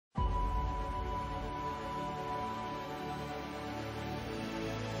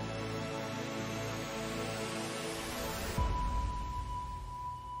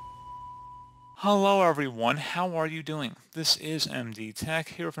Hello everyone, how are you doing? This is MD Tech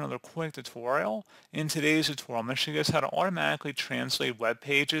here with another quick tutorial. In today's tutorial, I'm going to show you guys how to automatically translate web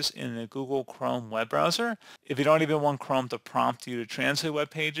pages in the Google Chrome web browser. If you don't even want Chrome to prompt you to translate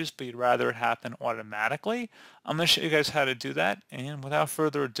web pages, but you'd rather it happen automatically, I'm going to show you guys how to do that. And without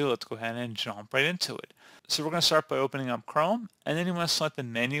further ado, let's go ahead and jump right into it. So we're going to start by opening up Chrome, and then you want to select the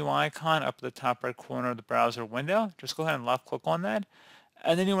menu icon up at the top right corner of the browser window. Just go ahead and left click on that.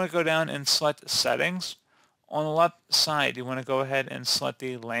 And then you want to go down and select Settings. On the left side, you want to go ahead and select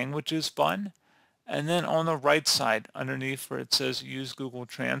the Languages button. And then on the right side, underneath where it says Use Google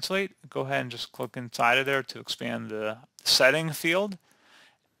Translate, go ahead and just click inside of there to expand the setting field.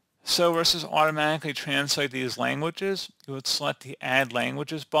 So where it says automatically translate these languages, you would select the Add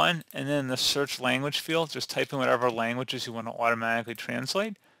Languages button, and then in the Search Language field, just type in whatever languages you want to automatically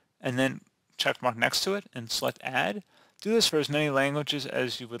translate, and then check mark next to it and select Add. Do this for as many languages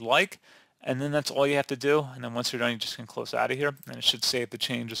as you would like, and then that's all you have to do. And then once you're done, you just can close out of here, and it should save the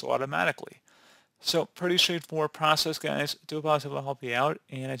changes automatically. So pretty straightforward process, guys. I do hope I was able to help you out,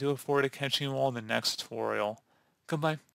 and I do look forward to catching you all in the next tutorial. Goodbye.